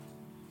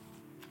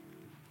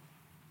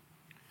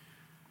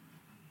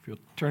You'll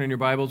turn in your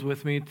Bibles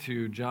with me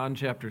to John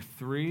chapter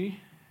 3.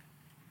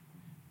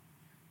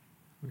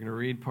 We're going to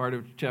read part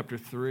of chapter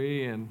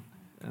 3 and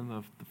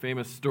the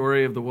famous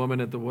story of the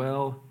woman at the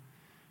well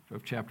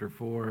of chapter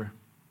 4.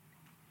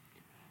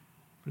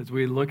 But as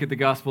we look at the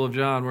Gospel of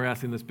John, we're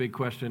asking this big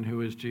question,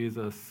 who is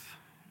Jesus?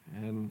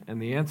 And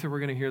the answer we're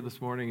going to hear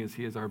this morning is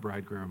he is our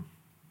bridegroom.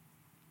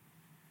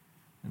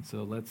 And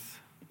so let's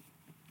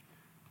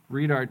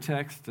read our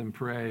text and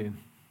pray and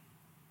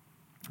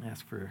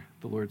ask for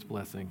the Lord's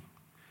blessing.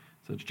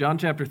 So it's John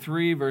chapter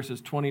 3,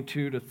 verses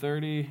 22 to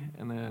 30,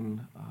 and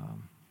then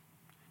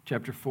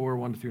chapter 4,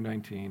 1 through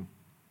 19.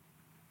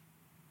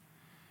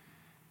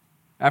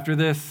 After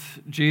this,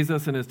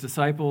 Jesus and his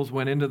disciples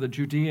went into the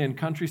Judean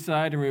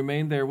countryside and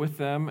remained there with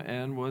them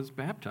and was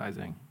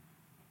baptizing.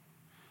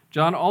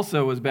 John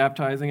also was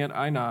baptizing at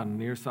Ainon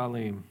near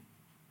Salim,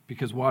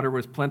 because water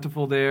was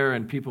plentiful there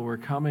and people were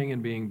coming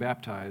and being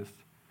baptized,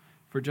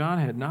 for John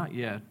had not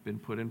yet been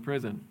put in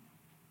prison.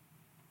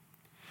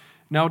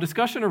 Now a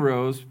discussion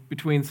arose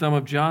between some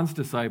of John's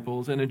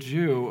disciples and a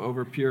Jew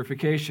over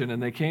purification,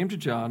 and they came to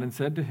John and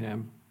said to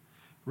him,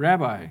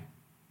 "Rabbi,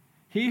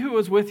 he who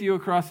was with you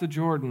across the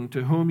Jordan,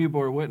 to whom you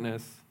bore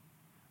witness,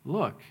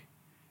 look,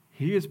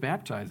 he is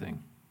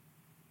baptizing,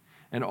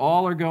 and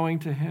all are going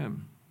to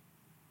him."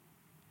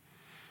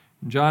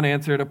 John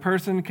answered, "A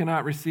person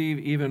cannot receive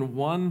even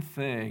one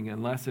thing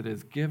unless it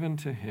is given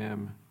to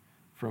him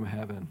from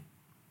heaven.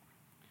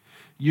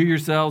 You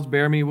yourselves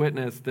bear me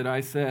witness that I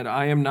said,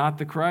 I am not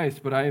the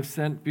Christ, but I have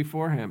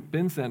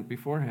been sent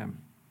before him.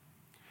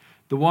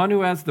 The one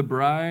who has the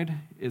bride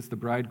is the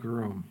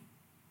bridegroom.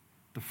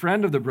 The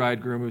friend of the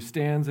bridegroom who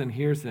stands and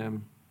hears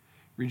him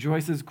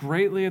rejoices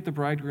greatly at the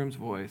bridegroom's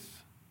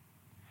voice.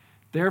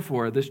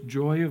 Therefore, this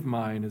joy of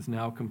mine is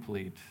now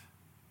complete.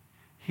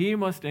 He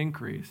must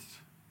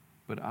increase,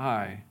 but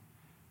I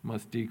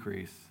must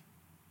decrease."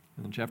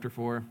 And then chapter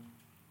 4.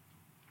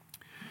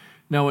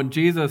 Now when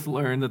Jesus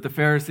learned that the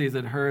Pharisees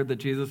had heard that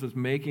Jesus was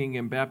making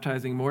and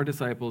baptizing more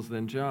disciples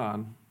than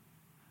John,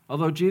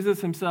 although Jesus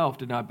himself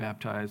did not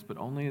baptize, but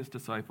only his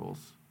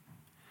disciples,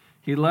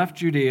 he left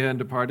Judea and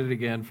departed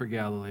again for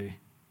Galilee.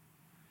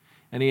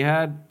 And he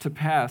had to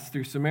pass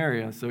through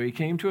Samaria, so he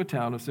came to a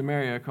town of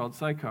Samaria called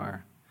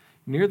Sychar,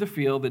 near the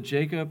field that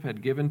Jacob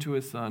had given to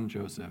his son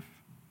Joseph.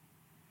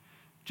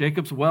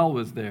 Jacob's well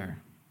was there.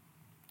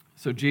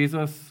 So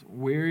Jesus,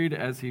 wearied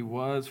as he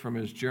was from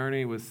his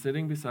journey, was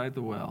sitting beside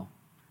the well.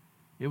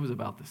 It was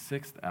about the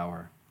 6th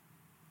hour.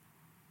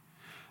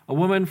 A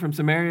woman from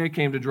Samaria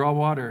came to draw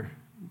water.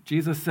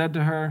 Jesus said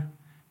to her,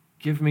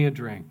 "Give me a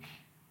drink."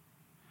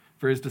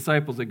 For his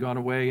disciples had gone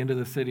away into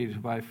the city to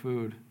buy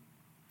food.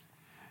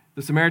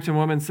 The Samaritan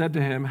woman said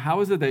to him,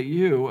 "How is it that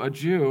you, a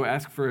Jew,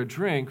 ask for a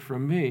drink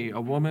from me, a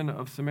woman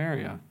of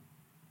Samaria?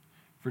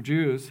 For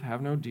Jews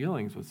have no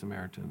dealings with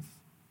Samaritans."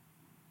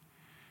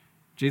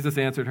 Jesus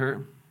answered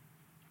her,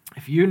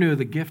 "If you knew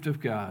the gift of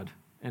God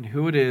and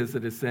who it is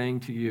that is saying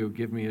to you,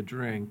 'Give me a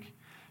drink,'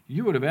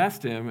 you would have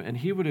asked him, and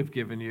he would have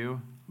given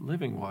you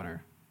living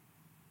water."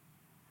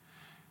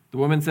 The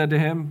woman said to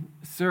him,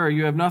 "Sir,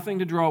 you have nothing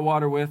to draw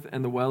water with,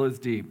 and the well is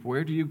deep.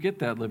 Where do you get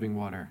that living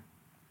water?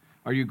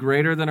 Are you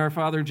greater than our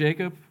father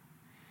Jacob?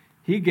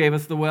 He gave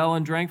us the well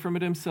and drank from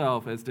it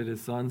himself, as did his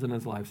sons and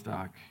his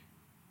livestock."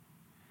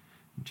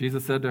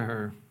 Jesus said to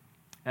her,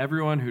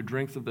 "Everyone who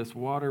drinks of this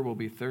water will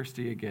be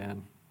thirsty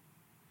again.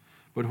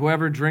 But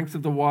whoever drinks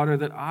of the water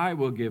that I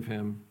will give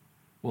him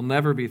will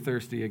never be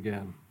thirsty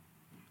again.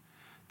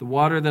 The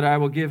water that I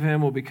will give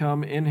him will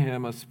become in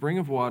him a spring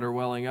of water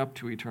welling up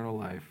to eternal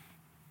life."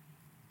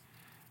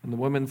 And the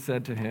woman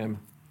said to him,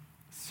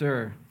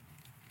 "Sir,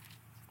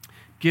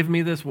 give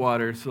me this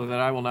water so that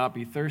I will not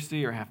be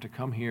thirsty or have to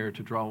come here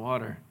to draw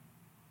water."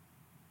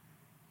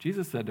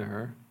 Jesus said to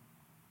her,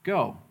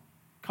 "Go,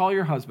 call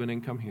your husband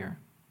and come here."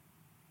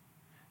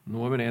 And the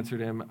woman answered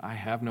him, "I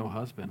have no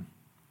husband."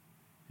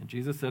 And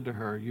Jesus said to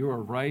her, "You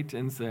are right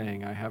in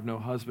saying, 'I have no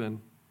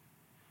husband,'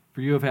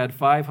 for you have had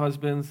 5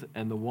 husbands,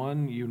 and the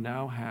one you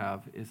now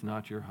have is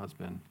not your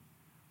husband.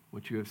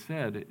 What you have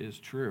said is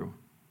true."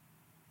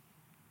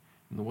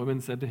 And the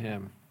woman said to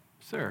him,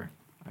 "Sir,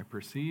 I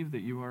perceive that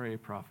you are a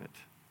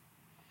prophet."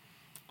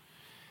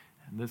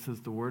 And this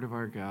is the word of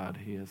our God.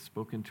 He has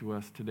spoken to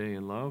us today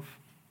in love.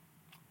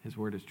 His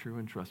word is true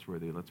and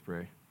trustworthy. Let's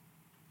pray.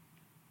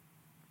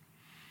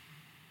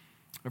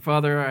 Our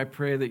Father, I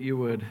pray that you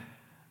would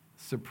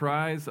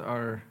surprise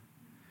our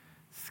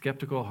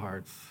skeptical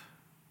hearts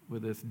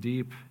with this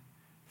deep,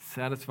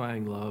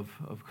 satisfying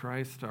love of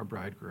Christ, our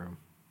bridegroom.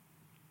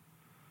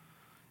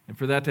 And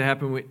for that to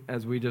happen,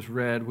 as we just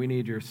read, we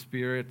need your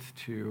Spirit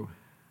to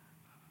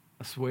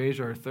assuage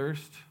our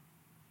thirst,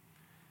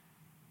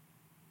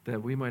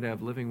 that we might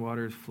have living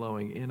waters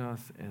flowing in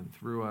us and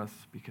through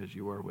us because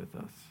you are with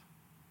us.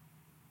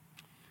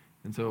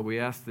 And so we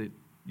ask that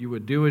you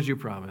would do as you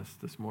promised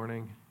this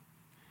morning.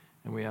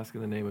 And we ask in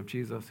the name of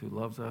Jesus, who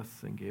loves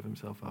us and gave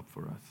himself up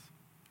for us.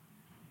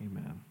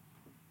 Amen.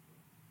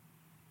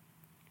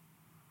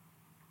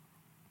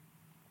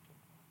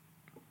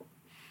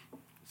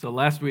 So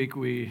last week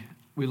we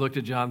looked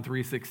at John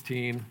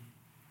 3:16,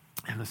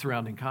 and the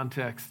surrounding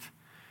context.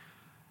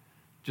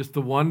 Just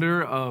the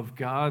wonder of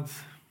God's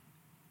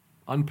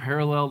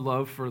unparalleled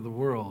love for the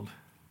world.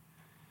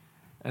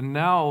 And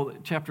now,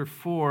 chapter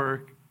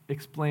 4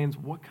 explains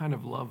what kind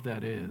of love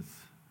that is.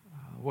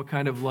 What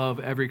kind of love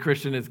every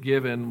Christian is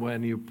given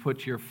when you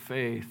put your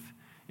faith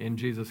in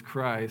Jesus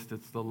Christ.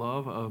 It's the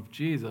love of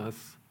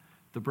Jesus,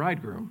 the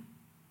bridegroom.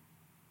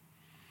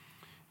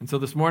 And so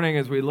this morning,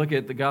 as we look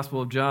at the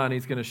Gospel of John,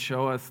 he's going to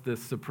show us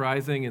this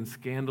surprising and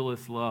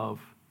scandalous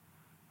love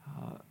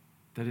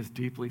that is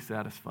deeply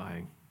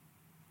satisfying.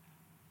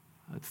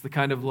 It's the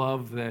kind of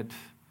love that,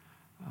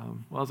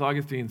 as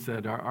Augustine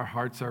said, our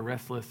hearts are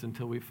restless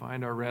until we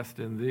find our rest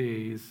in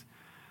these.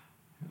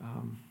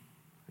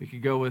 We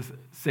could go with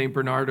St.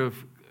 Bernard of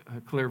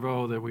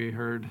Clairvaux that we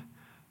heard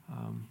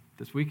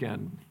this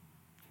weekend,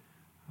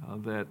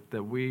 that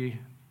we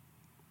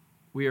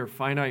are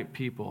finite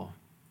people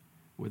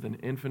with an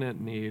infinite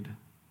need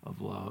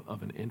of love,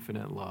 of an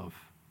infinite love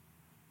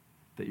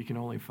that you can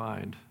only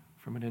find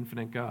from an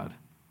infinite God,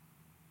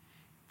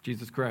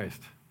 Jesus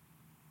Christ.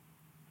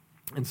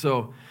 And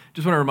so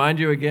just want to remind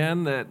you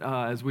again that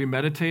as we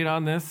meditate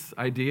on this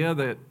idea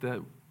that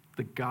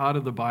the God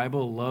of the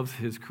Bible loves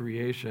his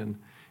creation,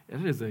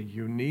 it is a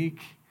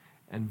unique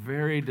and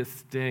very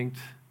distinct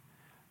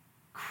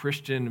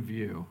Christian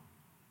view.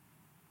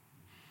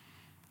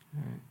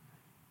 All right.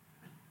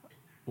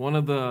 One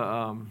of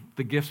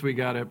the gifts we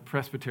got at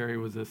Presbytery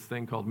was this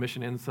thing called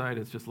Mission Insight.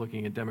 It's just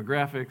looking at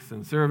demographics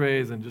and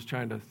surveys and just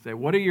trying to say,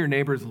 what are your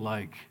neighbors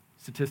like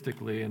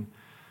statistically? And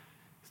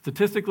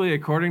statistically,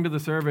 according to the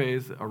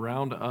surveys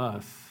around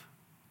us,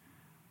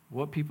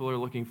 what people are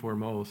looking for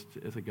most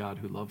is a God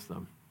who loves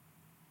them.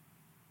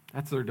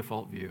 That's their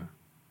default view.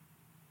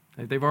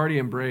 They've already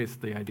embraced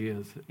the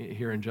ideas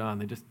here in John.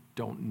 They just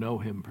don't know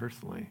him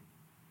personally.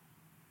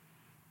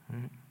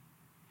 Right?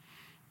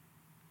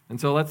 And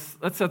so let's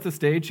set the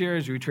stage here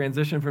as we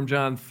transition from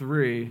John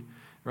 3,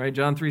 right?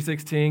 John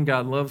 3:16,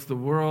 God loves the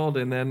world,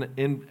 and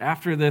then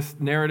after this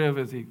narrative,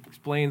 as he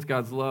explains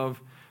God's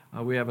love,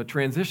 we have a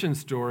transition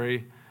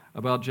story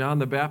about John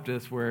the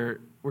Baptist, where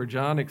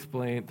John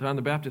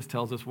the Baptist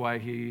tells us why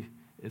he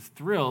is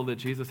thrilled that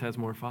Jesus has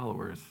more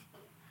followers,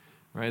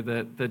 right?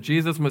 That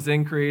Jesus must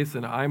increase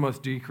and I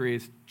must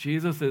decrease.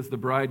 Jesus is the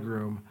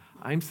bridegroom.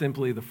 I'm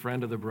simply the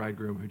friend of the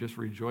bridegroom who just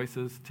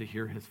rejoices to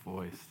hear his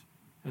voice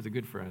as a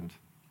good friend.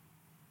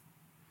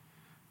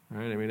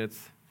 Right? I mean,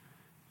 it's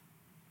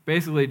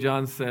basically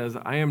John says,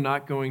 I am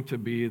not going to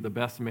be the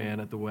best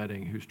man at the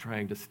wedding who's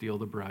trying to steal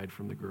the bride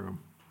from the groom,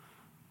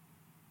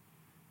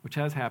 which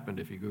has happened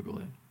if you Google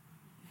it.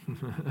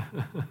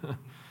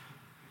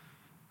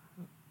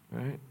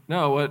 Right?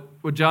 No,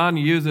 what John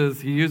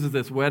uses, he uses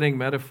this wedding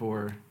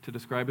metaphor to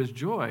describe his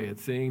joy at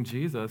seeing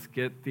Jesus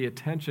get the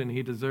attention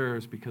he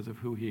deserves because of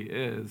who he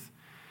is.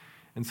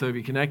 And so if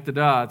you connect the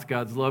dots,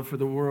 God's love for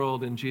the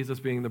world and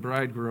Jesus being the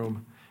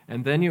bridegroom,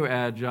 and then you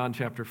add John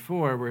chapter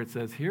 4, where it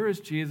says, here is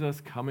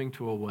Jesus coming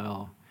to a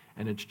well,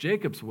 and it's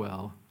Jacob's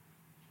well.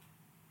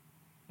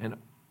 And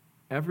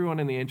everyone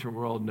in the ancient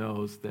world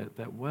knows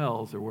that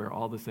wells are where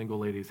all the single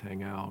ladies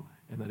hang out,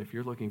 and that if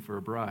you're looking for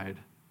a bride,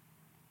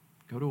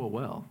 go to a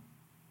well.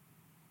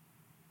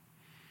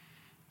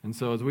 And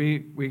so as we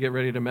get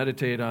ready to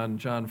meditate on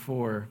John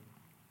 4,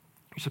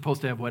 you're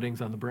supposed to have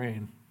weddings on the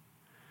brain.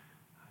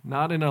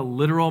 Not in a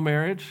literal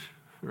marriage,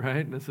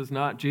 right? This is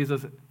not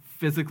Jesus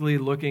physically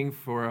looking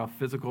for a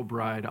physical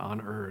bride on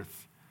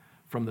earth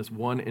from this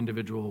one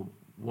individual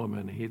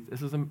woman.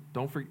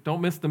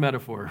 Don't miss the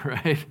metaphor,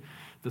 right?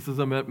 This is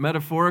a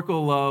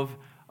metaphorical love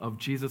of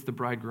Jesus the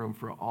bridegroom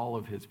for all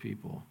of his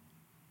people.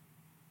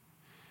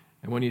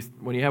 And when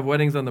you have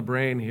weddings on the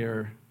brain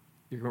here,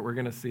 we're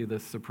going to see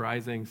this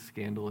surprising,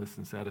 scandalous,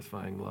 and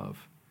satisfying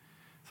love.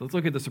 So let's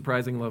look at the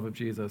surprising love of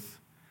Jesus.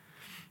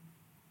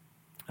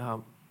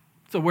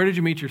 So where did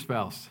you meet your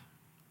spouse?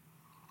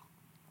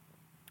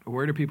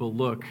 Where do people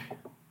look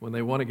when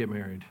they want to get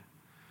married?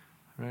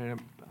 Right?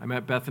 I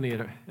met Bethany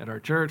at our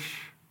church.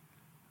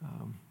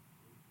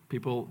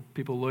 People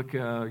look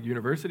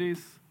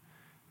universities,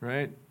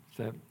 right?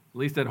 So at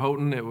least at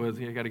Houghton, it was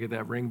you got to get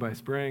that ring by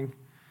spring.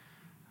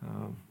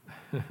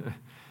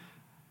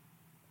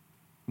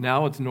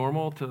 Now it's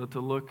normal to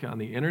look on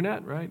the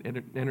internet, right?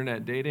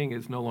 Internet dating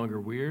is no longer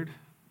weird.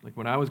 Like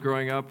when I was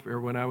growing up, or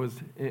when I was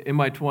in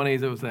my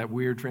 20s, it was that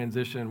weird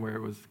transition where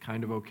it was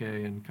kind of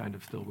okay and kind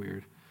of still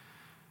weird.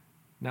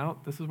 Now,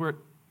 this is where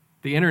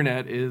the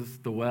internet is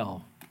the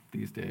well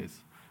these days.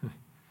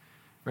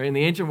 Right? In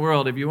the ancient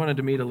world, if you wanted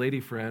to meet a lady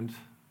friend,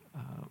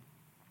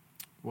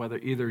 whether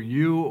either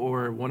you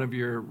or one of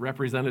your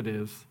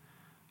representatives,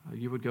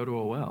 you would go to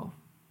a well.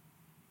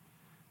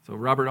 So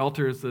Robert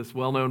Alter is this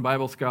well-known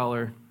Bible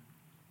scholar,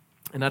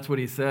 and that's what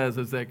he says,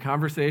 is that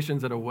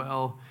conversations at a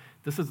well,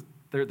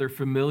 they're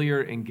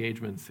familiar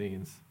engagement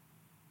scenes.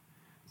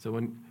 So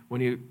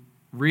when you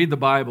read the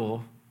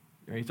Bible,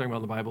 he's talking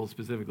about the Bible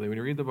specifically. When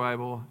you read the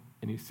Bible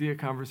and you see a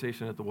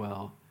conversation at the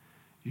well,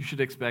 you should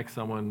expect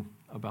someone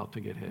about to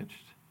get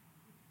hitched.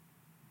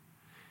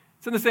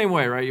 It's in the same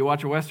way, right? You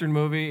watch a Western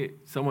movie,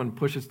 someone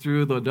pushes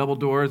through the double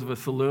doors of a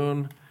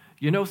saloon.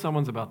 you know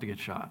someone's about to get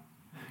shot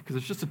because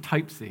it's just a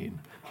type scene.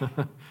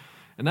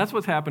 And that's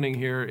what's happening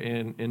here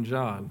in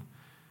John.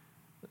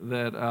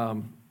 That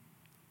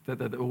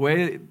the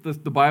way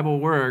the Bible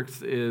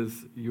works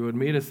is you would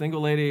meet a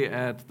single lady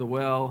at the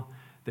well.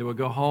 They would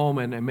go home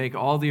and make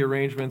all the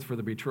arrangements for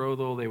the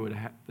betrothal. They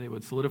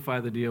would solidify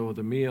the deal with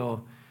a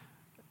meal.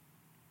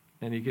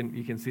 And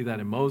you can see that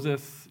in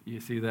Moses. You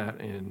see that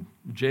in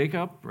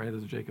Jacob, right?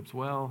 There's Jacob's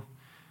well,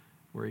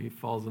 where he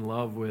falls in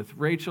love with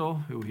Rachel,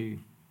 who he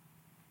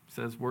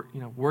says,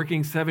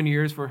 working 7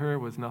 years for her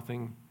was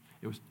nothing.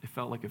 It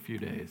felt like a few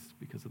days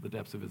because of the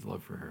depths of his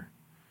love for her.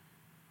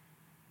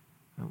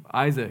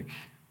 Isaac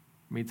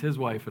meets his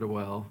wife at a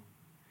well,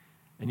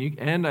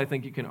 and I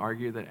think you can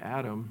argue that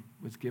Adam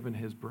was given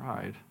his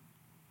bride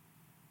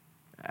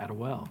at a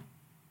well,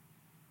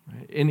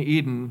 right? In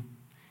Eden,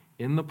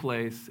 in the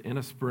place, in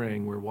a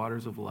spring where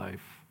waters of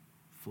life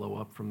flow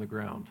up from the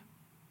ground.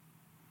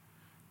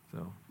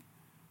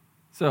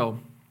 So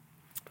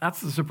that's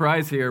the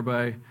surprise here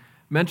by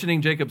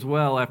mentioning Jacob's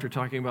well after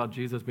talking about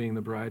Jesus being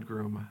the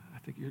bridegroom. I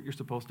think you're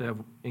supposed to have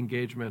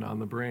engagement on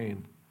the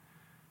brain.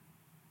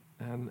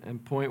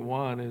 And point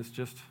one is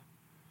just,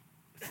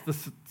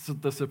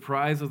 the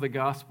surprise of the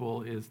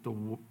gospel is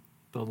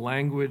the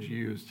language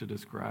used to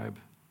describe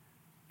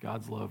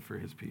God's love for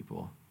his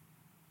people.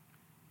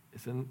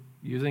 It's in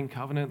using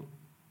covenant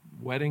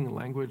wedding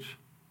language.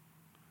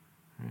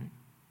 Right?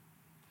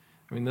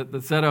 I mean,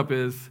 the setup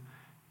is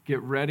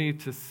get ready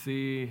to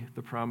see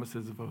the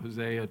promises of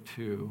Hosea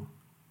 2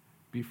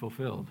 be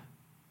fulfilled.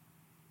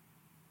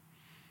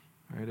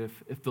 Right?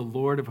 If the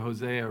Lord of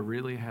Hosea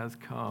really has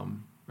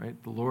come,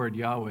 right? The Lord,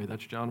 Yahweh,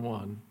 that's John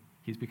 1.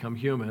 He's become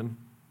human.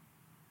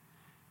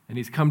 And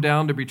he's come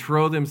down to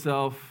betroth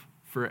himself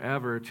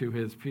forever to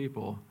his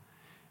people.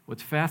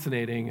 What's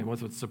fascinating and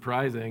what's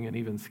surprising and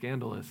even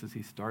scandalous is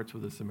he starts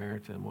with a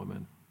Samaritan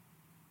woman.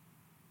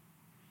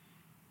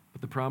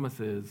 But the promise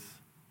is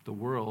the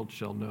world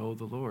shall know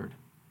the Lord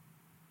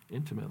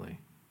intimately.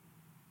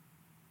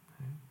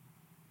 Okay.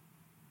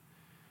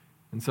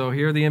 And so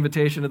here the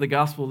invitation of the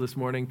gospel this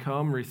morning,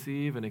 come,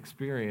 receive, and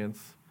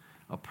experience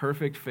a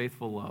perfect,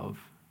 faithful love,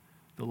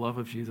 the love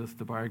of Jesus,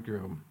 the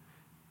bridegroom,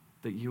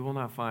 that you will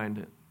not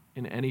find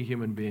in any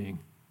human being.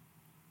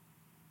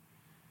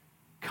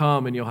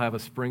 Come and you'll have a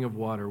spring of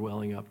water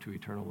welling up to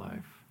eternal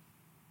life.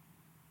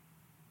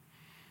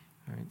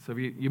 All right, so if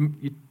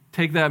you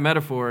take that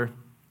metaphor,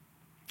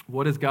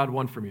 what does God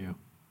want from you?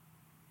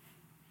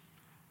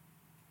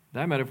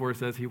 That metaphor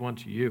says he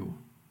wants you,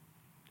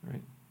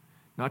 right?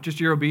 Not just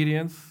your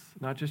obedience,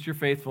 not just your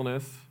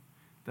faithfulness.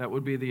 That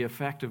would be the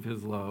effect of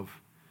his love.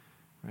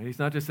 Right? He's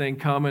not just saying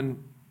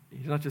come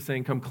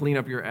clean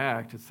up your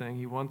act. It's saying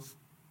he wants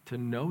to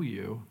know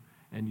you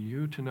and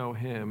you to know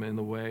him in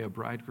the way a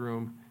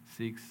bridegroom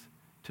seeks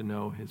to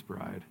know his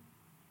bride.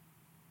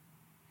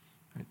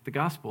 Right? The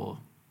gospel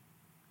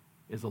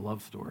is a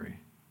love story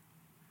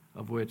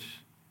of which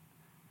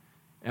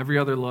every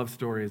other love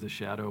story is a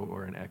shadow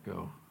or an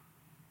echo.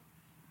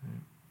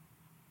 Right?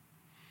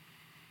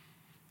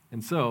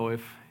 And so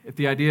if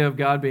the idea of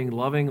God being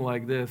loving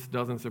like this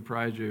doesn't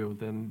surprise you,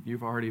 then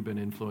you've already been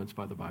influenced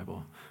by the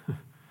Bible.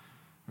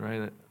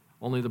 Right?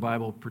 Only the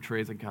Bible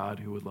portrays a God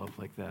who would love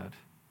like that.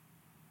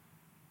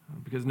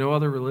 Because no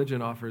other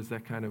religion offers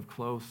that kind of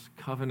close,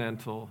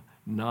 covenantal,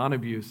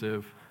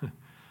 non-abusive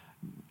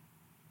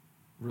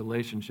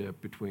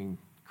relationship between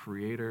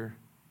creator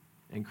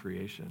and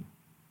creation.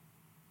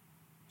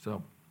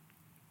 So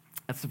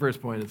that's the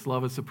first point. Its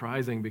love is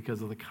surprising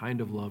because of the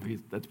kind of love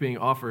that's being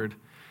offered.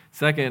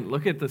 Second,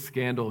 look at the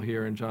scandal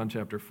here in John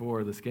chapter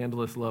 4, the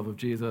scandalous love of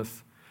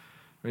Jesus.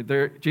 Right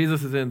there,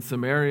 Jesus is in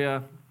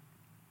Samaria.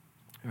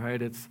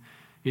 Right,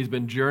 he's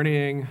been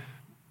journeying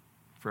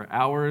for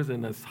hours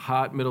in this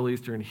hot Middle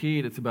Eastern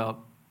heat. It's about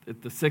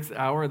at the 6th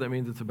hour. That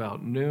means it's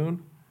about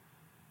noon.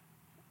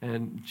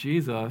 And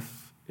Jesus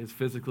is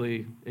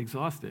physically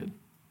exhausted.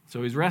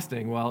 So he's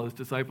resting while his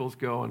disciples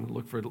go and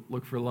look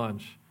for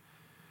lunch.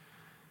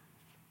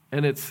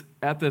 And it's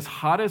at this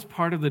hottest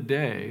part of the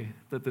day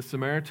that the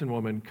Samaritan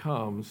woman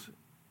comes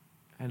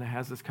and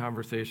has this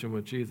conversation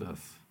with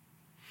Jesus.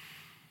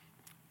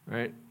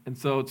 Right? And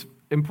so it's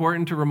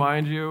important to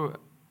remind you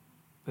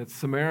that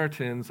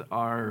Samaritans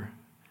are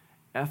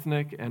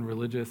ethnic and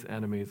religious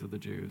enemies of the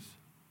Jews.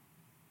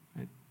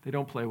 Right? They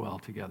don't play well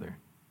together.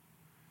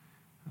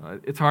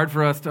 It's hard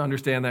for us to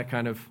understand that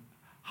kind of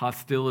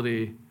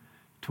hostility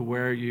to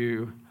where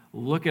you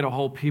look at a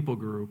whole people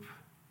group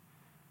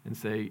and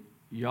say,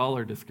 y'all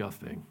are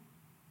disgusting.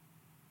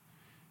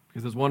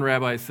 Because as one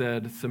rabbi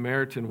said,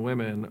 Samaritan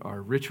women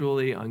are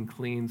ritually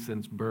unclean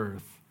since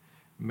birth,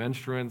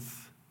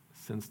 menstruants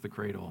since the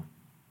cradle.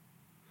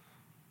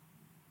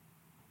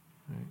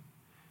 Right?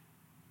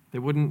 They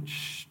wouldn't,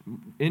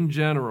 in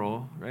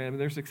general, right? I mean,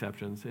 there's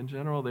exceptions. In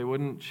general, they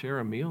wouldn't share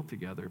a meal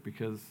together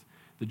because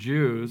the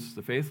Jews,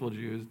 the faithful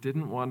Jews,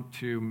 didn't want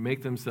to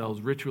make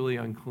themselves ritually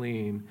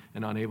unclean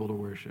and unable to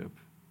worship.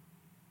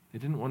 They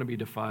didn't want to be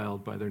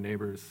defiled by their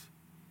neighbors'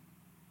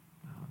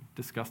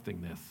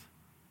 disgustingness.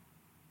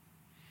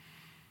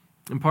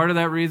 And part of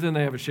that reason,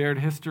 they have a shared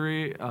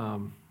history,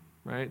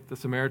 right? The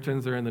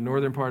Samaritans are in the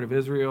northern part of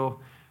Israel.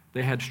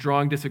 They had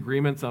strong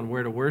disagreements on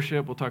where to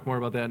worship. We'll talk more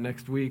about that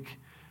next week.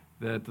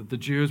 That the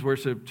Jews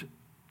worshiped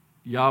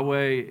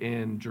Yahweh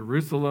in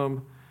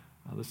Jerusalem.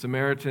 The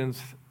Samaritans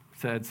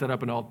had set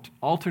up an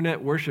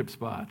alternate worship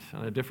spot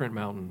on a different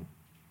mountain.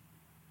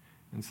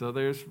 And so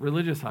there's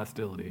religious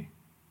hostility.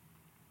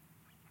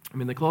 I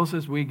mean, the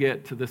closest we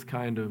get to this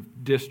kind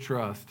of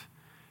distrust,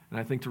 and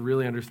I think to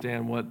really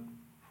understand what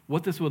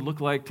this would look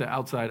like to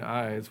outside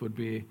eyes, would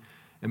be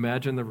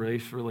imagine the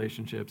race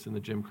relationships in the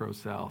Jim Crow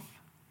South.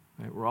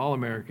 Right? We're all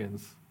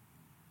Americans,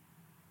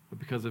 but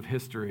because of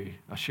history,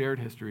 a shared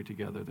history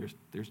together,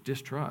 there's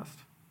distrust.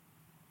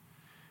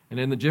 And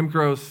in the Jim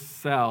Crow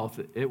South,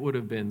 it would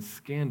have been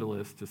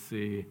scandalous to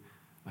see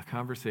a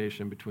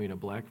conversation between a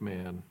black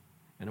man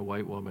and a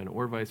white woman,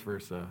 or vice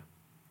versa,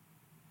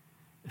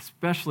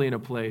 especially in a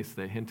place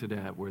they hinted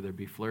at where there'd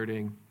be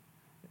flirting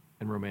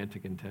and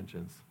romantic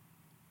intentions.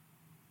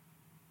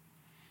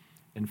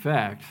 In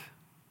fact,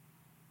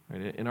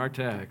 right, in our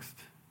text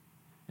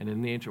and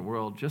in the ancient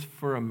world, just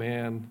for a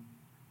man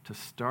to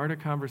start a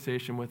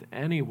conversation with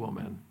any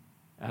woman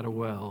at a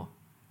well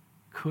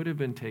could have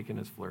been taken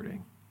as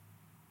flirting.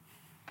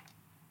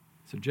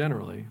 So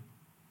generally,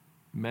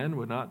 men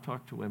would not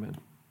talk to women,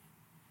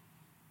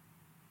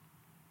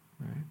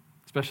 right?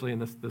 Especially in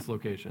this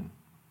location.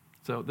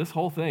 So this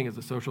whole thing is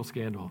a social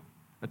scandal,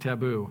 a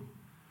taboo.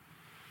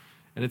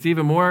 And it's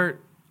even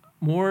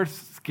more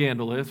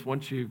scandalous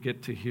once you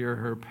get to hear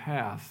her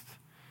past,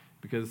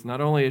 because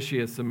not only is she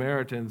a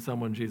Samaritan,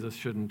 someone Jesus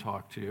shouldn't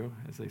talk to.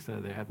 As they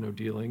said, they have no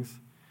dealings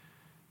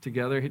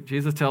together.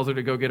 Jesus tells her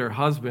to go get her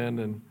husband,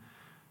 and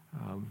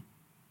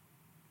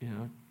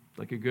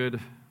like a good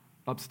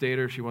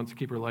upstater, she wants to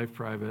keep her life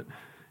private.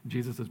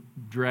 Jesus is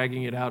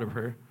dragging it out of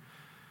her.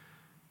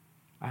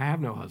 I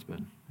have no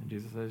husband. And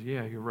Jesus says,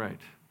 yeah, you're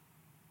right.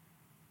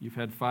 You've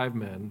had 5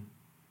 men,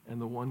 and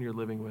the one you're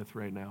living with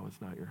right now is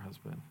not your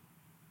husband.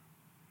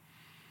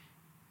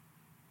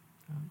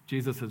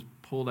 Jesus has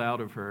pulled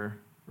out of her,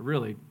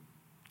 really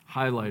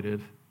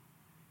highlighted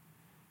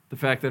the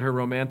fact that her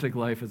romantic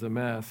life is a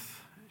mess.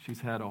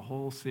 She's had a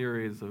whole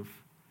series of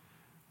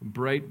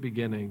bright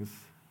beginnings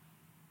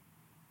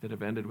that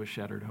have ended with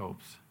shattered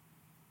hopes.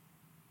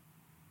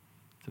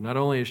 So not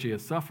only is she a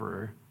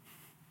sufferer,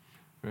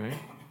 right?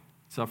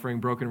 Suffering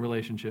broken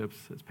relationships,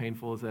 as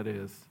painful as that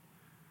is.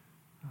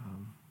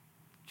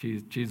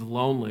 She's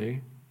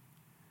lonely.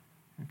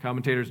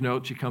 Commentators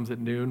note she comes at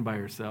noon by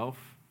herself.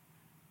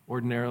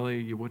 Ordinarily,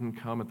 you wouldn't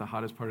come at the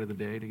hottest part of the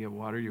day to get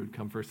water. You would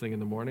come first thing in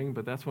the morning,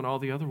 but that's when all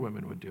the other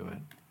women would do it.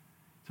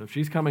 So if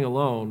she's coming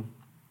alone,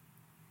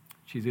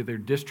 she's either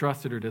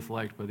distrusted or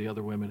disliked by the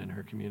other women in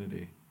her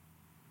community,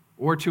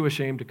 or too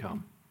ashamed to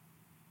come.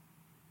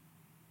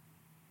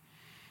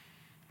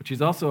 But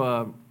she's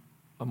also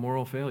a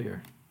moral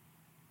failure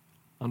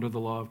under the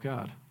law of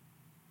God.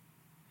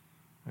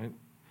 Right?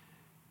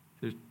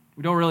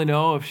 We don't really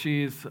know if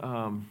she's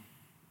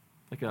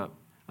like a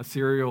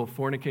serial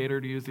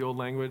fornicator, to use the old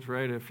language,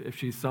 right? If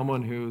she's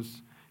someone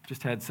who's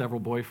just had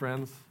several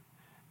boyfriends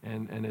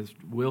and is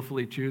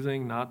willfully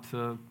choosing not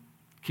to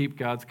keep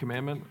God's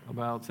commandment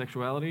about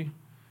sexuality,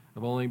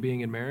 of only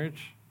being in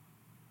marriage.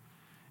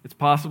 It's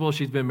possible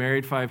she's been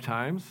married 5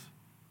 times,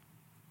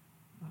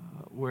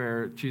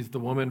 where she's the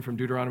woman from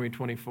Deuteronomy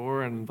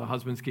 24, and the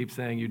husbands keep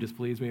saying, you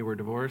displease me, we're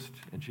divorced,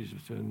 and she's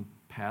just been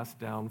passed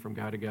down from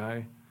guy to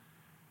guy.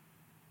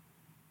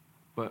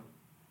 But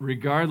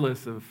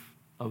regardless of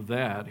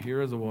that,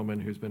 here is a woman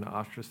who's been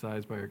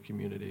ostracized by her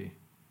community.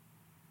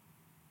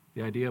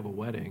 The idea of a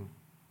wedding,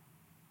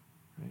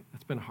 right?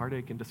 That's been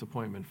heartache and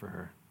disappointment for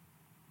her.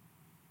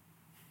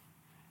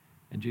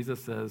 And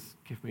Jesus says,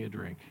 give me a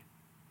drink.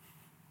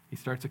 He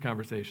starts a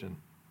conversation.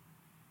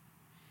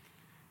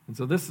 And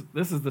so this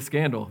is the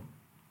scandal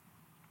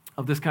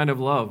of this kind of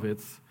love.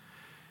 It's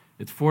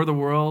for the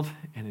world,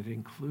 and it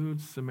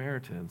includes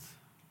Samaritans.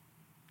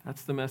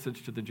 That's the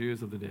message to the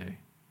Jews of the day.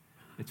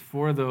 It's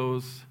for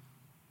those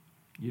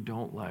you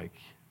don't like,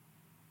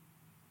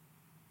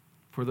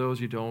 for those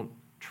you don't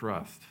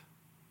trust.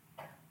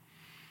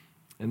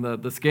 And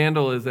the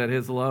scandal is that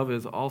his love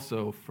is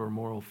also for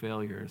moral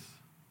failures,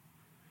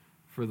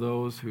 for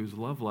those whose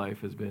love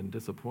life has been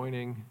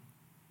disappointing,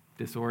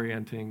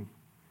 disorienting,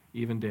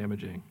 even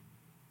damaging.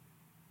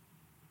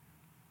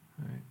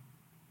 All right.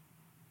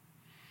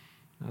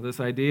 Now, this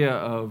idea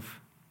of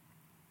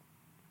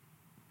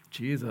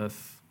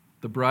Jesus,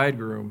 the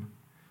bridegroom,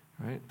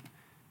 right?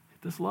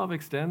 This love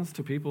extends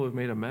to people who've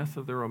made a mess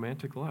of their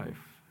romantic life,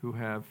 who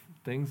have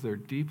things they're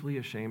deeply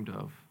ashamed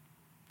of.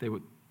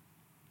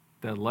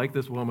 That, like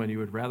this woman, you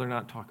would rather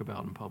not talk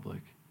about in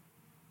public.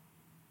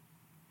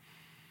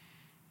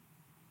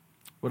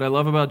 What I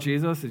love about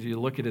Jesus is you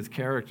look at his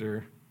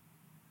character,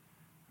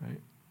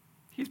 right?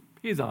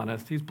 He's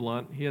honest, he's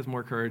blunt, he has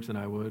more courage than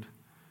I would,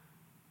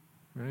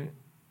 right?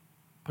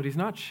 But he's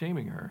not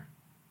shaming her,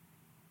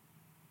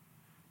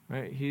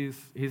 right?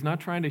 He's not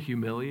trying to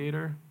humiliate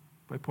her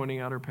by pointing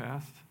out her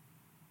past.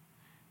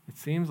 It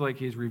seems like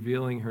he's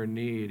revealing her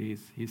need.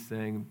 He's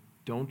saying,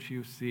 don't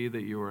you see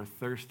that you are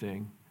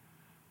thirsting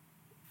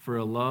for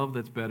a love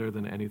that's better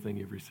than anything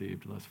you've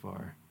received thus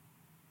far?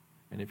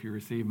 And if you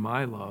receive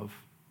my love,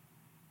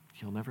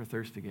 you'll never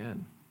thirst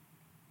again.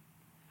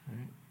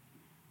 Right?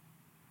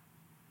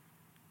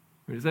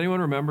 Does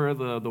anyone remember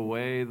the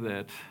way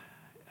that,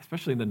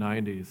 especially in the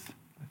 90s,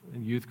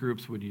 youth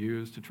groups would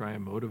use to try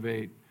and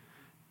motivate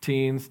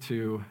teens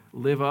to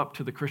live up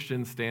to the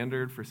Christian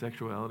standard for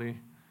sexuality?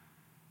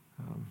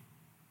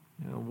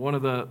 One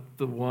of the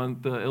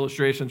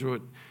illustrations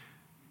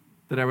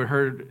that I would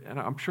heard, and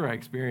I'm sure I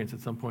experienced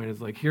at some point,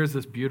 is like, here's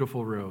this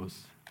beautiful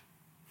rose,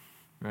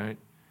 right?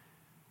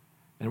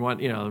 And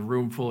a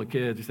room full of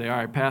kids, you say, all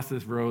right, pass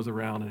this rose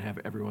around and have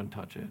everyone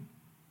touch it.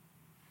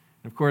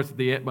 And of course,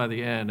 by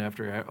the end,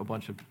 after a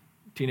bunch of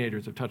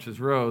teenagers have touched this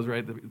rose,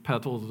 right, the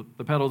petals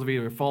have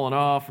either fallen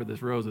off or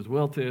this rose is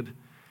wilted.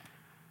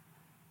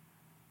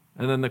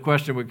 And then the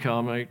question would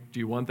come, like, do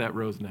you want that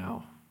rose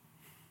now?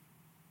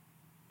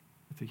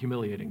 It's a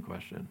humiliating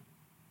question.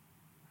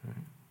 Right?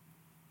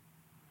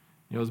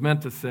 It was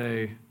meant to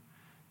say,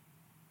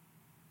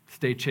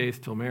 stay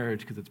chaste till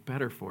marriage because it's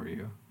better for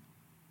you.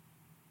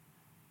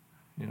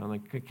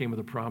 Like it came with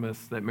a promise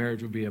that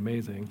marriage would be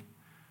amazing.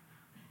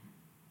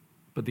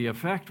 But the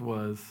effect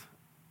was,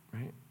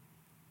 right,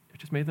 it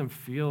just made them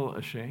feel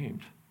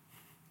ashamed,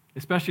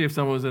 especially if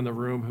someone was in the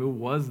room who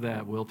was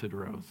that wilted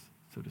rose,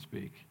 so to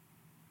speak.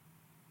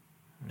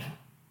 Right?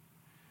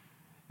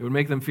 It would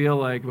make them feel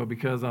like, well,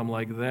 because I'm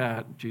like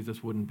that,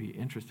 Jesus wouldn't be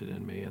interested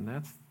in me. And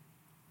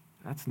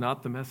that's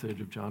not the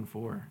message of John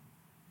 4.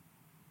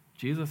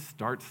 Jesus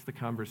starts the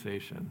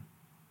conversation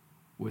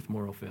with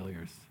moral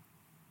failures.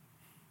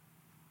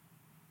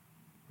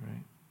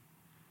 Right?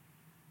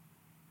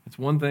 It's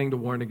one thing to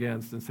warn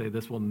against and say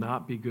this will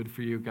not be good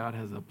for you. God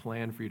has a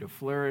plan for you to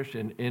flourish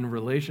in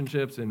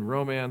relationships, in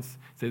romance.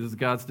 Say this is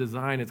God's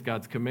design, it's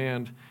God's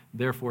command.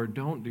 Therefore,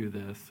 don't do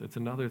this. It's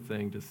another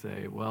thing to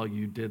say, well,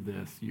 you did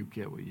this, you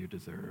get what you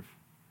deserve.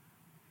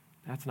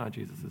 That's not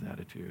Jesus'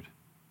 attitude.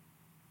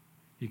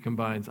 He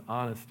combines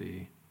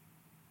honesty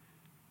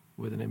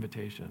with an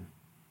invitation.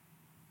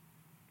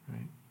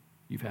 Right?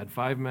 You've had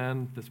 5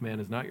 men. This man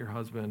is not your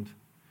husband.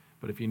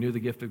 But if you knew the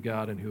gift of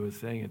God and who was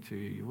saying it to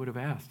you, you would have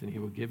asked, and he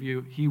will give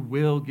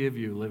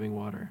you living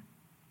water.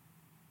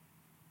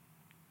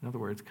 In other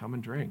words, come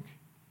and drink.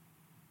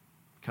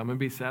 Come and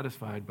be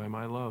satisfied by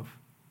my love.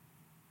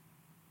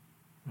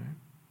 Right?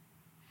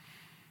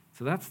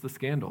 So that's the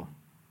scandal.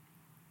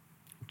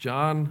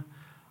 John,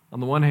 on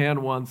the one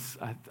hand, wants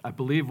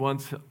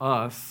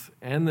us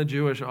and the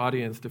Jewish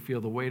audience to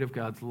feel the weight of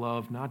God's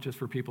love, not just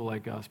for people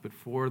like us, but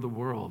for the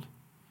world,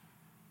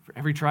 for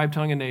every tribe,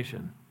 tongue, and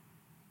nation.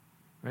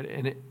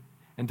 Right?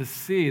 And to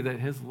see that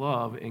his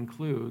love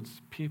includes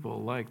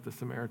people like the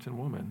Samaritan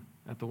woman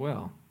at the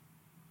well.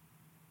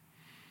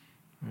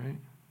 Right?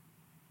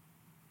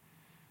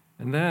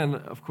 And then,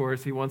 of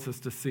course, he wants us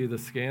to see the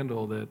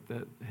scandal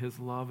that his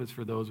love is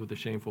for those with a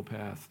shameful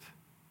past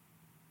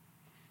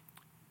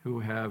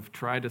who have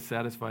tried to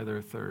satisfy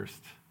their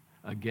thirst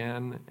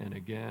again and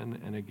again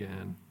and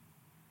again,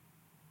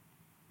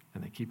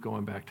 and they keep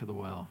going back to the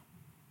well,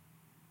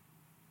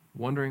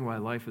 wondering why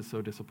life is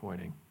so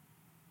disappointing.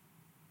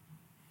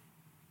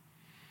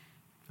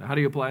 How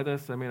do you apply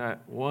this? I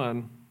mean,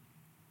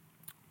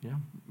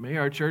 may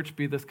our church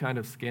be this kind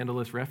of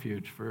scandalous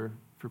refuge for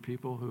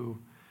people who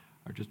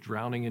are just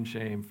drowning in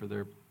shame for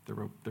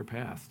their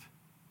past,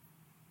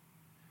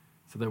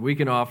 so that we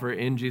can offer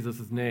in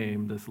Jesus'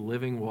 name this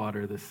living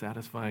water, this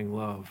satisfying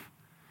love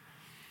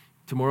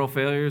to moral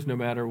failures, no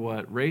matter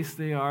what race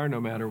they are, no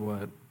matter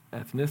what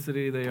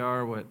ethnicity they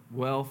are, what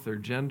wealth or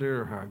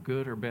gender, or how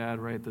good or bad,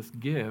 right? This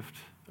gift,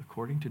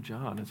 according to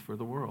John, is for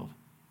the world.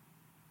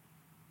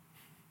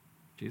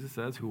 Jesus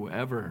says,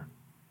 whoever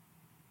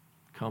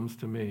comes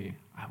to me,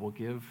 I will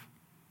give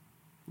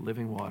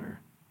living water.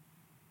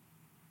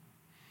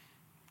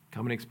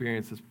 Come and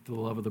experience the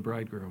love of the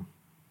bridegroom.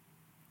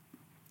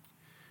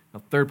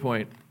 Now, third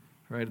point,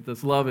 right?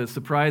 This love is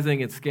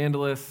surprising, it's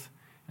scandalous,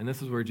 and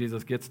this is where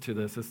Jesus gets to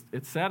this.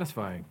 It's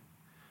satisfying.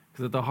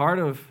 Because at the heart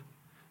of,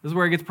 this is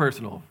where it gets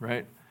personal,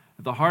 right?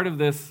 At the heart of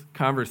this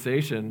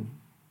conversation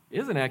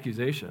is an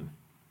accusation.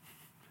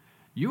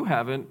 You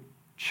haven't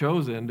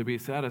chosen to be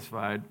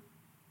satisfied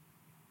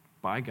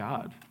by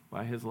God,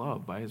 by his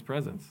love, by his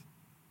presence.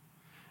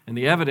 And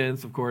the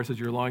evidence, of course, is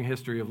your long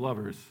history of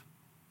lovers.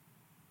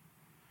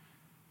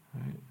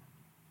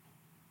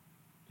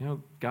 Right?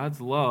 God's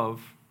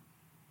love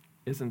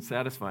isn't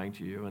satisfying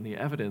to you, and the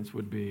evidence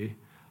would be,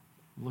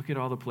 look at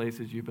all the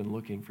places you've been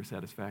looking for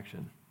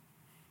satisfaction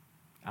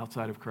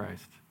outside of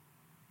Christ.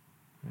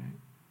 Right?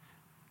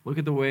 Look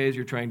at the ways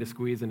you're trying to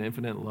squeeze an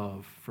infinite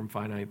love from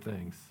finite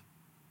things.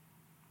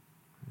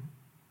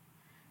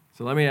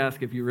 So let me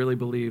ask, if you really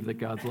believe that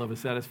God's love is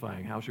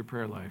satisfying, how's your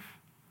prayer life?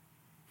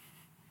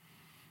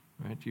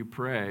 Right? Do you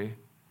pray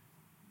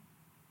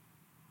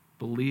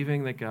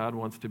believing that God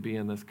wants to be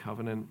in this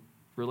covenant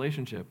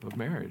relationship of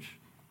marriage?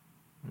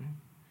 Right?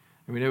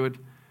 I mean,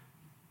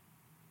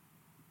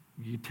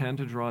 you tend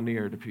to draw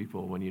near to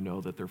people when you know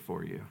that they're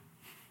for you.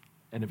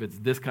 And if it's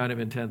this kind of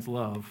intense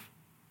love,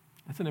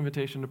 that's an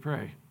invitation to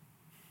pray.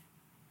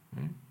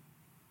 Right?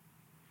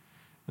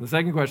 And the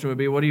second question would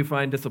be, what do you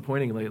find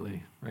disappointing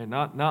lately? Right?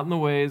 Not in the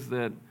ways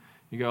that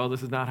you go, oh,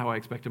 this is not how I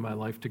expected my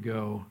life to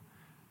go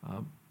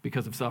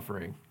because of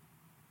suffering.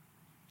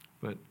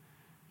 But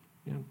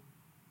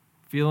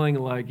feeling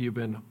like you've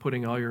been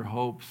putting all your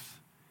hopes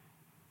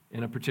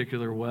in a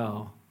particular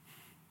well,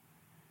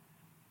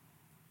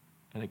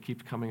 and it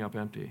keeps coming up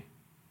empty.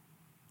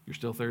 You're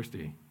still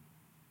thirsty.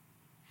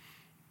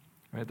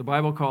 Right? The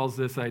Bible calls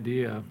this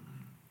idea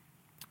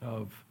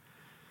of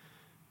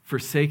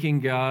forsaking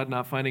God,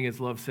 not finding his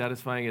love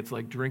satisfying. It's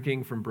like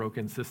drinking from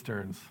broken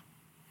cisterns.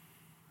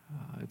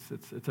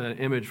 It's an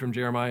image from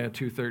Jeremiah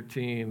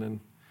 2:13, and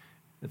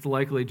it's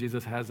likely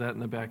Jesus has that in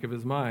the back of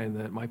his mind,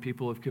 that my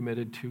people have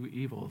committed two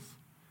evils.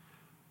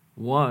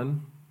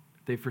 One,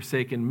 they've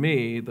forsaken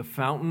me, the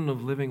fountain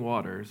of living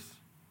waters,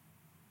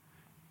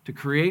 to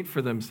create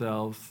for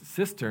themselves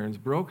cisterns,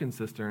 broken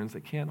cisterns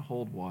that can't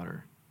hold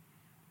water.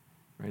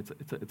 Right?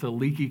 It's a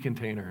leaky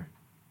container.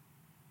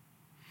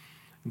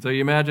 And so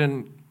you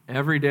imagine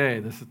every day,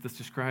 this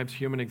describes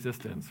human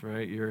existence,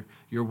 right?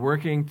 You're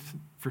working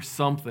for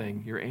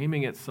something, you're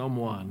aiming at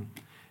someone,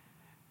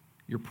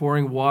 you're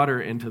pouring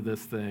water into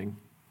this thing,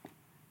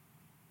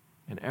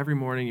 and every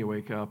morning you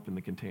wake up and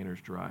the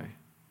container's dry.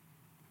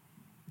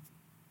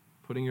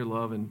 Putting your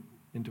love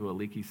into a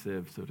leaky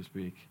sieve, so to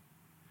speak.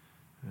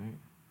 Right?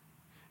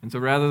 And so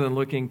rather than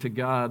looking to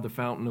God, the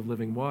fountain of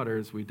living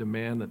waters, we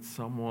demand that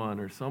someone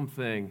or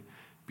something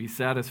be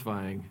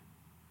satisfying.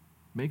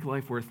 Make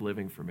life worth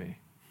living for me.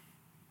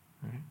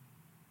 Right?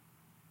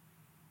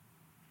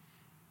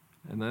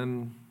 And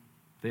then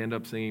they end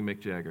up singing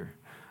Mick Jagger.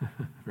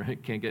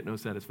 Right? Can't get no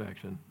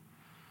satisfaction.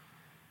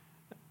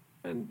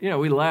 And,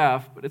 we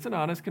laugh, but it's an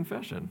honest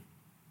confession.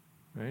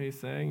 Right? He's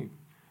saying,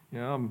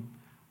 I'm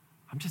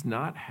just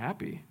not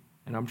happy,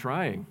 and I'm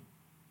trying.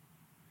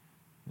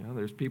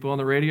 There's people on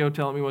the radio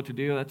telling me what to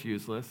do. That's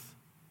useless.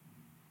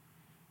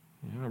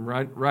 I'm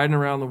riding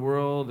around the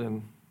world,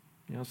 and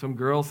some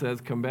girl says,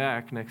 come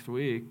back next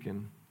week,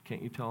 and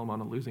can't you tell him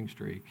on a losing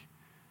streak?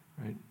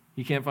 Right?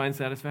 He can't find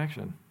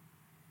satisfaction.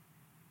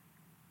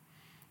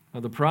 Now,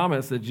 the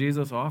promise that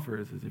Jesus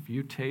offers is if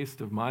you taste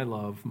of my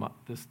love,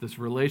 this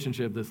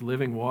relationship, this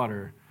living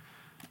water,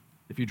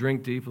 if you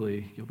drink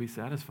deeply, you'll be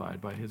satisfied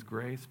by his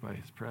grace, by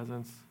his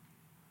presence,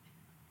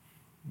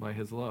 by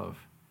his love.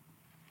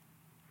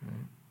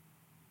 Right?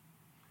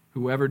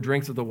 Whoever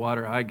drinks of the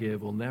water I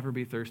give will never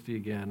be thirsty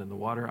again, and the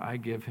water I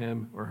give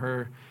him or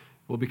her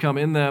will become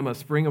in them a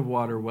spring of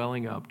water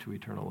welling up to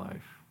eternal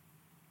life.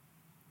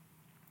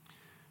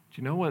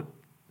 Do you know what?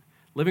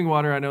 Living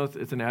water, I know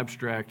it's an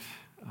abstract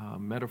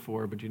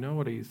metaphor, but do you know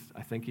what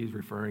I think he's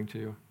referring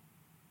to?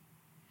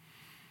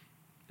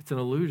 It's an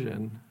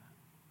allusion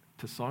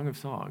to Song of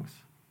Songs.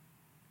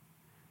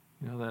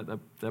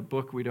 That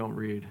book we don't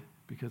read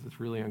because it's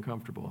really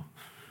uncomfortable.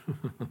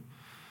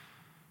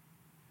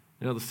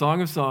 The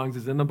Song of Songs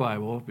is in the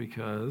Bible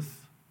because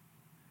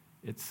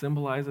it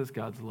symbolizes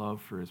God's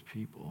love for his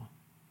people.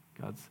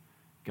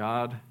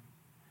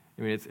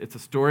 It's a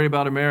story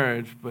about a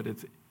marriage, but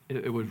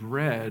it was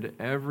read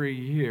every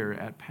year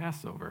at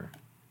Passover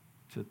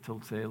to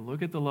say,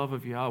 look at the love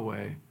of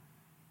Yahweh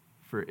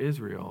for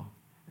Israel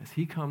as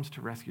he comes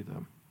to rescue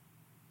them.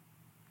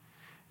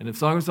 And in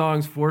Song of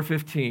Songs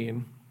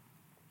 4:15,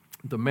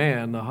 the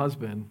man, the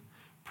husband,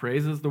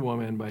 praises the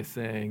woman by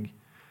saying,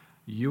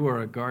 you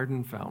are a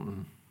garden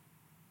fountain,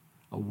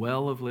 a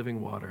well of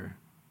living water,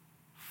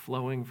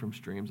 flowing from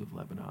streams of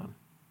Lebanon.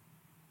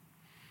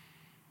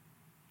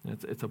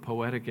 It's a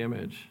poetic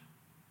image,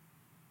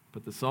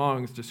 but the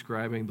song's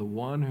describing the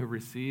one who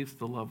receives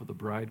the love of the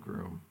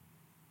bridegroom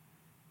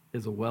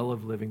is a well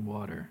of living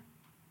water,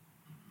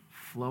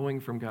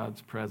 flowing from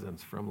God's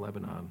presence from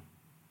Lebanon.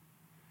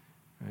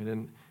 Right?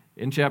 And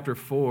in chapter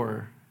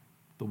 4,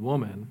 the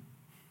woman,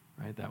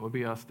 right, that would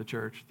be us, the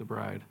church, the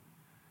bride,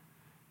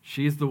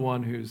 she's the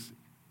one who's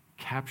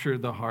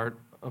captured the heart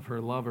of her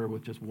lover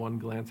with just one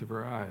glance of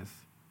her eyes.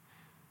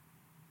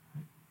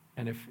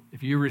 And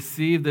if you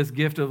receive this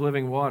gift of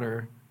living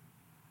water,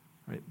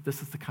 right,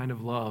 this is the kind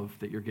of love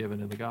that you're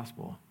given in the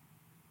gospel.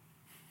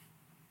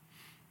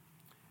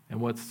 And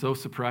what's so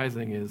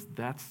surprising is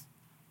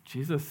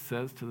Jesus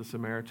says to the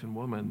Samaritan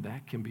woman,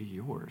 that can be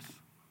yours.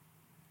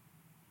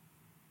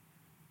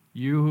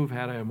 You who've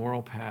had an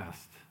immoral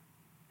past,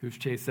 who've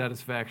chased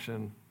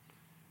satisfaction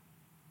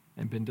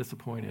and been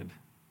disappointed,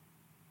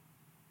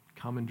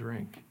 come and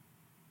drink.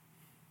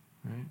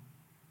 Right?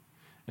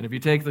 And if you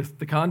take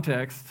the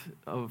context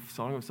of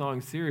Song of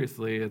Songs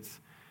seriously, it's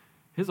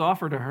his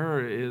offer to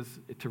her is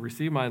to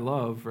receive my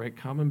love, right?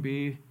 Come and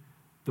be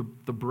the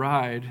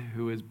bride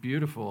who is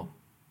beautiful,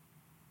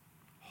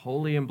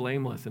 holy and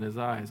blameless in his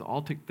eyes.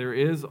 There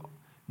is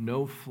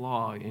no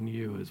flaw in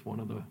you is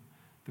one of the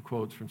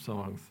quotes from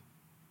Songs.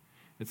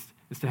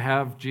 It's to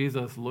have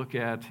Jesus look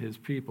at his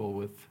people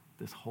with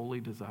this holy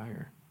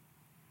desire.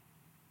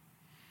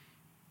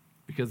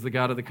 Because the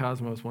God of the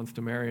cosmos wants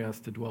to marry us,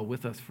 to dwell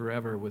with us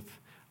forever with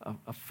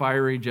a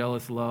fiery,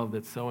 jealous love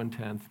that's so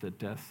intense that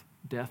death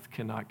Death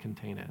cannot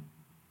contain it.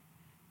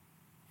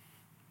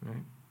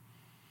 Right?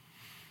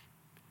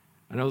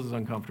 I know this is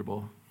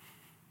uncomfortable,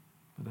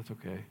 but that's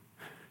okay.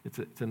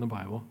 It's in the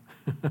Bible.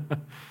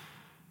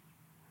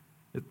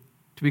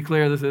 To be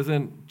clear, this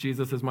isn't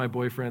Jesus is my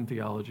boyfriend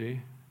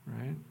theology,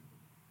 right?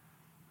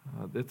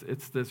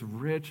 It's this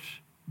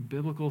rich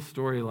biblical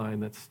storyline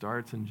that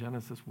starts in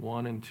Genesis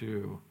 1 and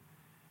 2,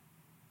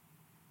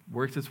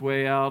 works its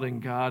way out in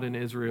God and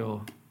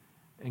Israel,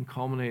 and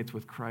culminates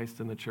with Christ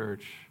and the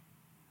church,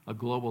 a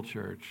global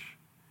church,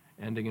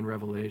 ending in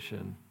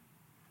Revelation,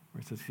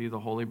 where it says, see the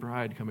holy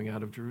bride coming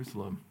out of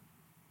Jerusalem.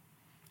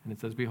 And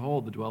it says,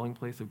 behold, the dwelling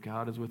place of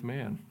God is with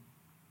man.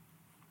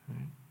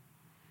 Right?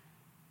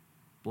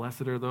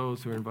 Blessed are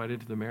those who are invited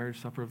to the marriage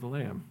supper of the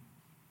Lamb.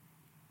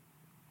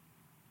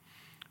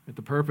 But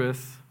the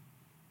purpose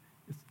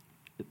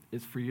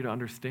is for you to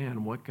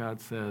understand what God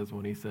says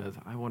when he says,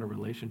 I want a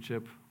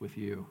relationship with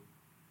you.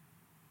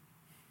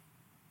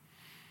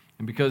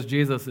 And because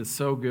Jesus is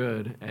so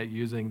good at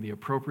using the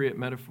appropriate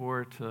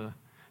metaphor to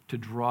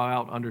draw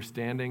out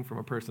understanding from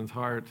a person's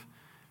heart,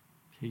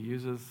 he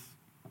uses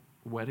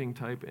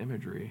wedding-type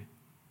imagery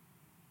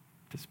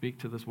to speak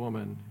to this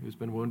woman who's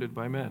been wounded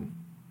by men.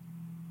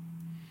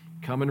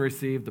 Come and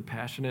receive the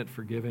passionate,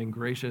 forgiving,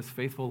 gracious,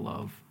 faithful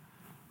love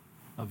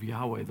of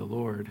Yahweh, the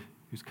Lord,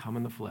 who's come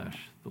in the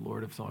flesh, the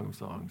Lord of Song of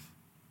Songs.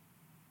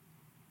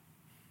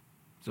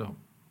 So,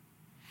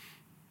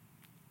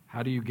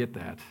 how do you get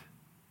that?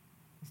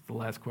 It's the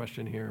last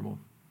question here, and we'll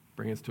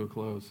bring us to a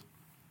close.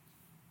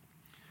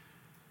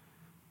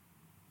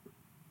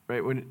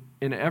 Right, when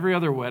in every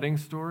other wedding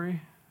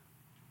story,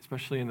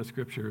 especially in the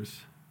scriptures,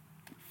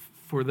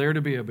 for there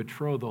to be a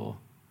betrothal,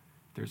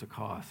 there's a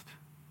cost.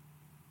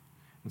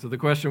 And so the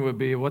question would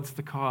be, what's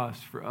the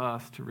cost for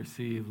us to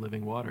receive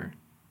living water?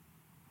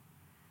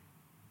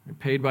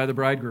 Paid by the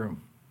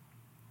bridegroom.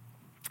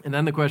 And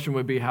then the question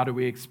would be, how do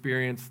we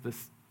experience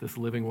this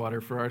living water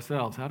for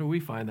ourselves? How do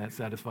we find that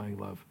satisfying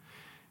love?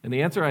 And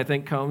the answer, I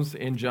think, comes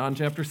in John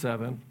chapter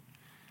 7,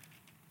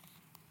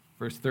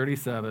 verse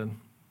 37,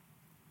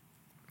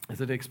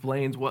 as it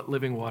explains what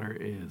living water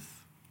is.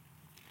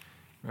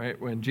 Right?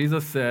 When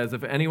Jesus says,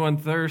 if anyone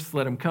thirsts,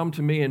 let him come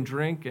to me and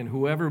drink, and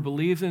whoever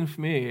believes in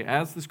me,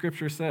 as the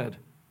scripture said,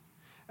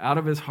 out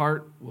of his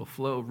heart will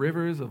flow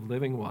rivers of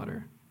living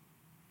water.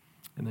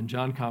 And then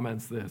John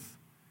comments this.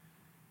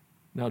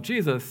 Now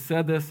Jesus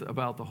said this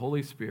about the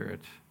Holy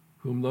Spirit,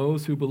 whom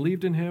those who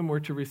believed in him were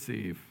to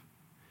receive.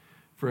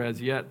 For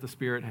as yet the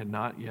Spirit had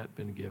not yet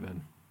been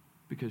given,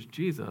 because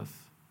Jesus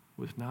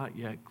was not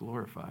yet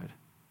glorified.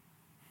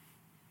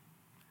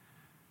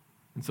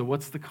 And so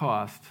what's the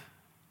cost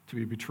to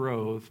be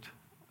betrothed,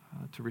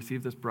 to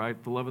receive this the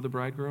love of the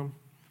bridegroom?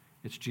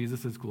 It's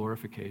Jesus'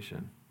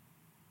 glorification.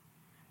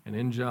 And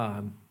in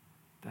John,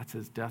 that's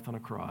his death on a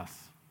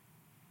cross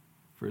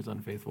for his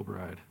unfaithful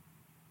bride.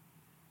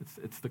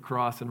 It's the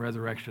cross and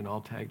resurrection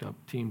all tagged up,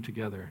 teamed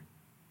together.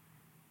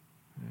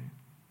 Right?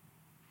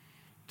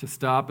 To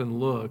stop and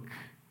look,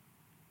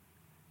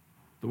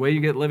 the way you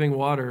get living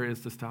water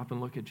is to stop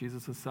and look at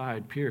Jesus'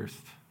 side,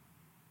 pierced,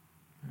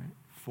 right?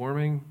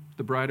 Forming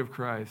the bride of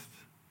Christ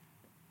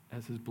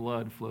as his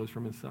blood flows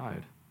from his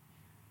side.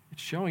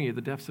 It's showing you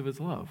the depths of his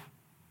love.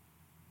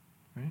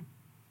 Right?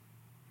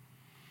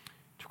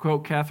 To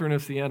quote Catherine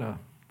of Siena,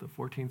 the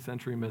 14th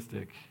century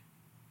mystic,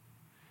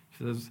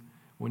 she says,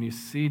 when you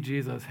see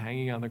Jesus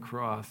hanging on the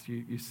cross,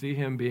 you see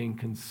him being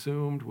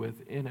consumed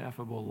with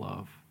ineffable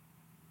love.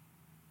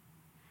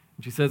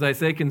 And she says, I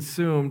say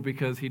consumed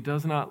because he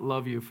does not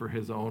love you for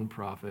his own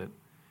profit,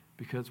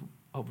 because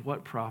of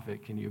what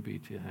profit can you be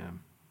to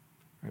him?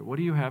 Right? What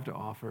do you have to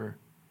offer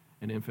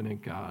an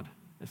infinite God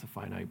as a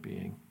finite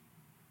being?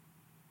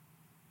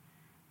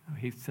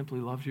 He simply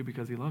loves you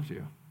because he loves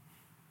you.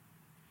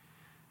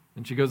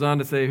 And she goes on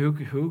to say,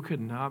 who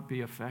could not be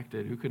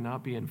affected? Who could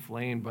not be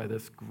inflamed by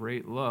this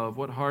great love?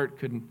 What heart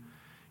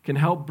can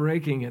help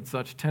breaking at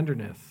such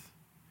tenderness?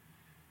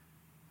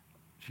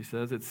 She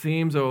says, it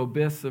seems, O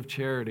abyss of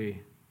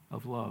charity,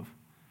 of love,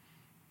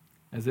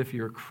 as if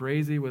you're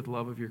crazy with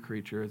love of your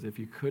creature, as if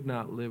you could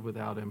not live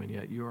without him, and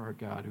yet you are a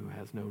God who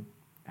has no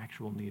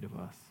actual need of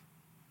us.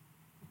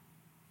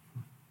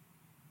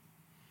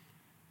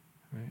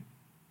 Right?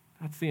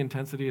 That's the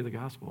intensity of the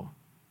gospel.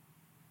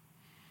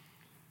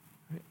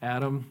 Right?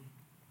 Adam,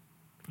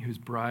 whose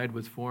bride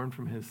was formed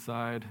from his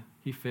side,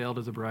 he failed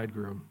as a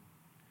bridegroom.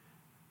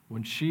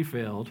 When she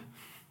failed,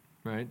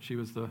 right, she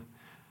was the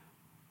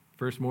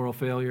first moral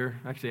failure.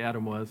 Actually,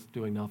 Adam was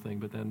doing nothing,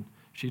 but then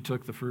she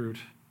took the fruit.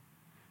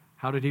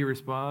 How did he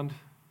respond?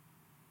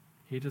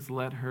 He just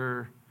let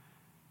her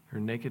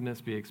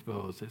nakedness be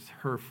exposed. It's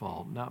her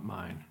fault, not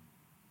mine.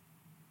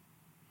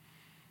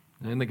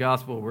 And in the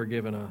gospel,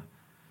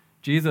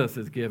 Jesus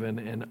is given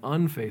an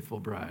unfaithful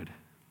bride.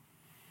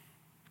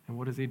 And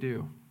what does he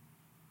do?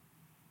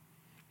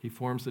 He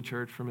forms the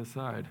church from his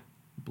side,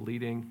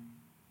 bleeding,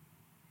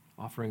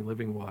 offering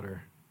living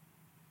water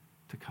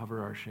to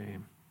cover our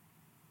shame.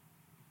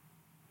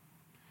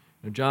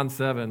 Now, John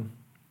 7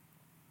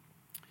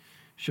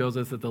 shows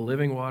us that the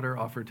living water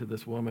offered to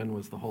this woman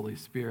was the Holy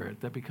Spirit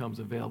that becomes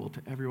available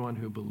to everyone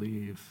who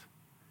believes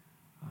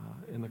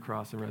in the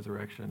cross and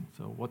resurrection.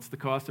 So what's the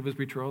cost of his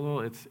betrothal?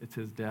 It's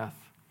his death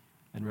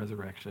and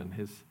resurrection.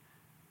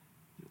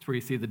 It's where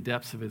you see the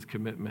depths of his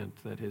commitment,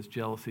 that his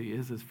jealousy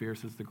is as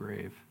fierce as the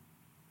grave.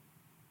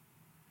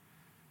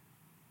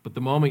 But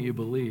the moment you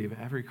believe,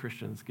 every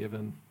Christian is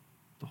given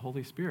the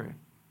Holy Spirit.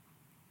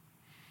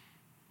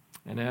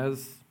 And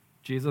as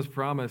Jesus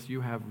promised,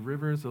 you have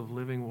rivers of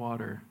living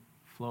water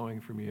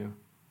flowing from you.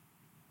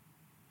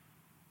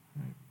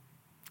 Right?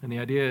 And the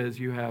idea is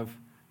you have,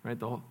 right,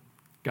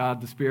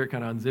 God, the Spirit,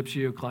 kind of unzips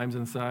you, climbs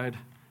inside,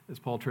 as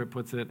Paul Tripp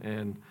puts it,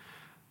 and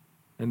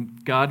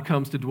God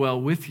comes to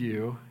dwell with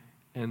you.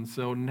 And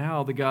so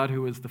now the God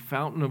who is the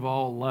fountain of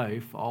all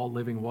life, all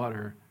living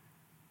water,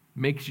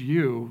 makes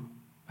you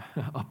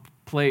a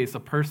place, a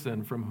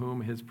person from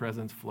whom his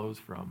presence flows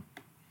from.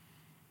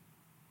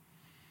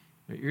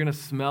 You're going to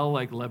smell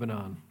like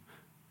Lebanon,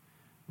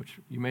 which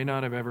you may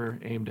not have ever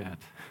aimed at.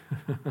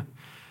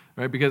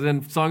 Right? Because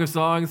in Song of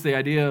Songs, the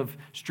idea of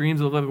streams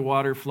of living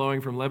water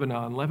flowing from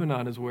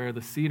Lebanon is where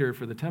the cedar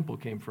for the temple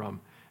came from.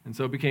 And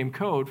so it became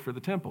code for the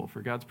temple,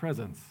 for God's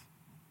presence,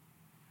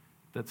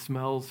 that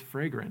smells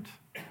fragrant.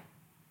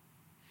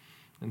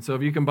 And so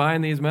if you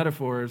combine these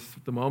metaphors,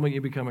 the moment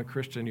you become a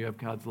Christian, you have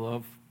God's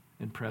love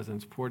and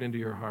presence poured into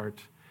your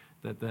heart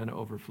that then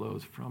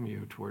overflows from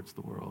you towards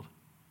the world,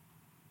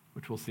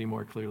 which we'll see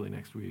more clearly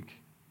next week.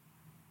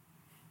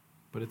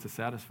 But it's a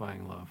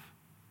satisfying love.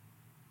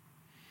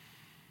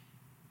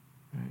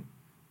 Right?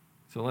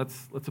 So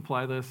let's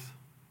apply this.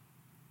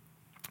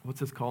 What's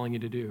this calling you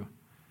to do?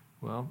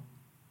 Well,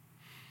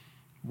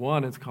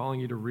 one, it's calling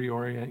you to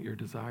reorient your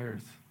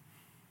desires.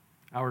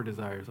 Our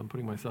desires. I'm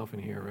putting myself in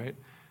here, right?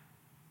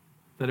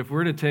 That if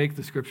we're to take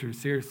the Scriptures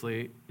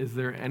seriously, is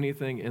there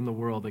anything in the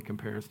world that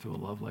compares to a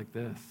love like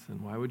this?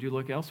 And why would you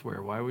look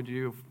elsewhere? Why would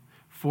you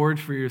forge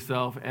for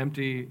yourself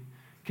empty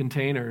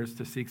containers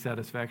to seek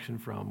satisfaction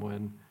from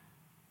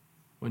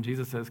when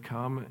Jesus says,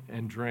 come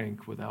and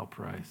drink without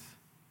price?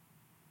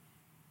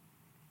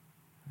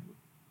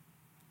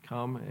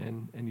 Come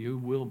and you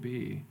will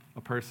be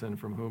a person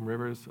from whom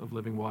rivers of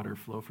living water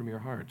flow from your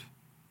heart.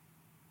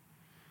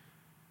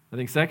 I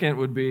think second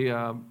would be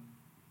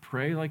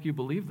pray like you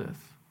believe this.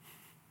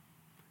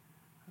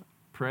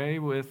 Pray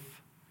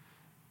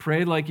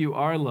like you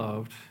are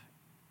loved,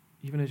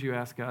 even as you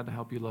ask God to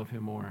help you love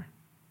him more.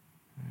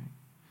 Right?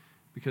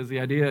 Because the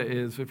idea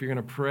is, if you're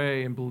going to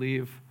pray and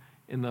believe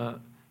in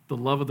the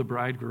love of the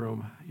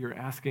bridegroom, you're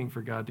asking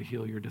for God to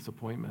heal your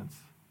disappointments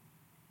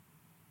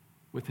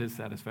with his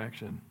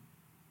satisfaction.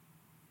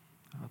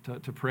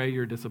 To pray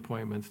your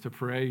disappointments, to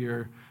pray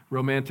your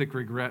romantic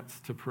regrets,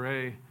 to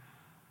pray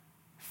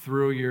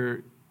through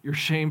your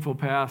shameful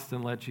past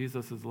and let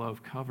Jesus'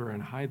 love cover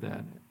and hide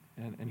that.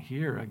 And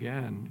here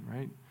again,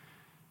 right?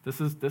 This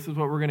is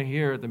what we're going to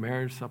hear at the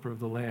marriage supper of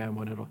the Lamb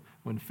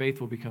when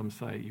faith will become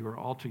sight. You are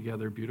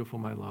altogether beautiful,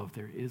 my love.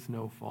 There is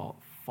no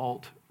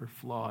fault or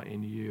flaw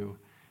in you.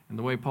 And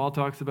the way Paul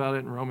talks about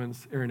it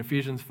in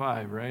Ephesians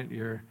 5, right?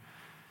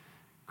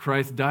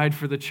 Christ died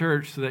for the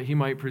church so that he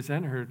might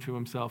present her to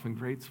himself in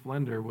great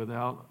splendor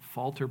without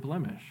fault or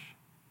blemish.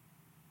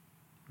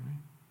 Right?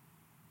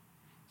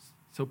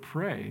 So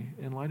pray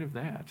in light of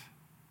that.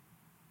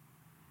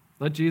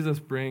 Let Jesus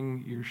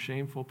bring your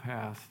shameful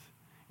past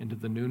into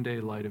the noonday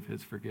light of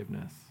his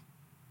forgiveness.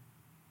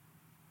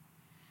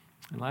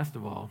 And last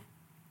of all,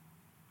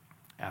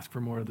 ask for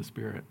more of the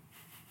Spirit,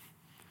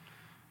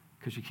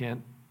 because you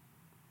can't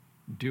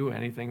do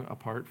anything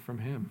apart from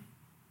him.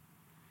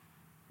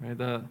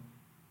 Right?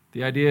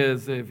 The idea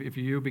is if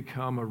you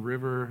become a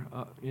river,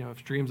 if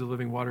streams of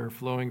living water are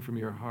flowing from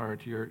your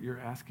heart, you're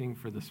asking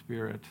for the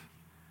Spirit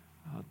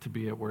to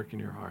be at work in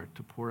your heart,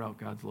 to pour out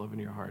God's love in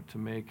your heart, to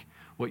make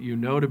what you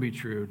know to be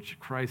true,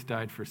 Christ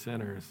died for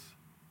sinners.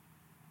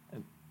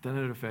 And then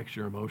it affects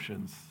your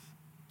emotions,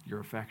 your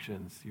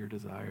affections, your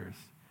desires.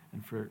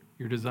 And for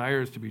your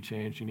desires to be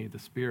changed, you need the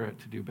Spirit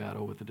to do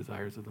battle with the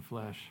desires of the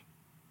flesh.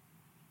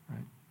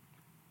 Right?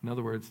 In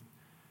other words,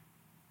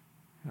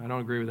 I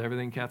don't agree with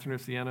everything Catherine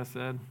of Siena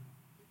said,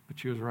 but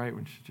she was right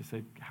when she just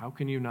said, how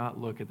can you not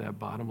look at that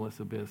bottomless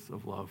abyss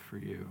of love for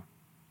you?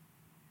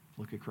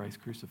 Look at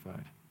Christ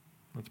crucified.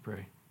 Let's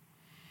pray.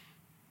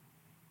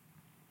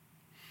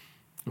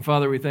 And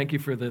Father, we thank you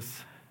for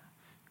this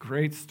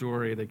great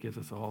story that gives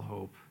us all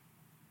hope.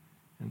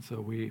 And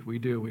so we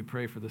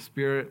pray for the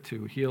Spirit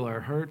to heal our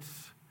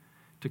hurts,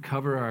 to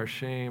cover our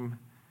shame,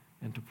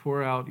 and to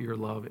pour out your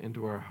love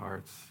into our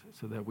hearts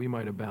so that we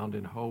might abound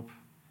in hope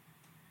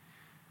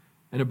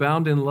and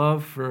abound in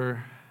love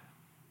for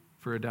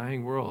a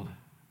dying world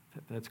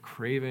that's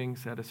craving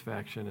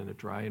satisfaction in a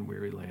dry and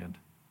weary land.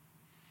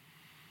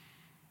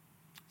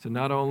 So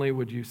not only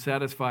would you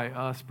satisfy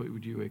us, but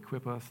would you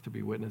equip us to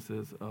be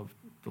witnesses of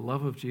the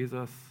love of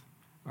Jesus,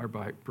 our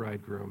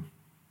bridegroom,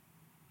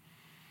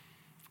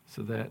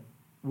 so that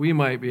we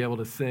might be able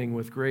to sing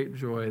with great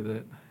joy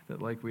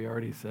that like we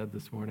already said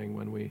this morning,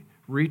 when we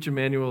reach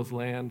Emmanuel's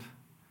land,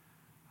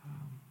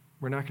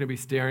 we're not going to be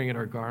staring at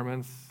our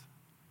garments.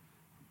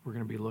 we're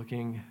going to be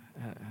looking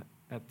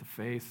at the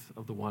face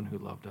of the one who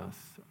loved us,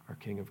 our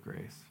King of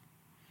grace.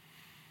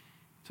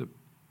 So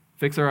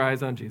fix our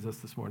eyes on Jesus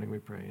this morning, we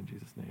pray in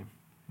Jesus' name.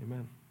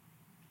 Amen.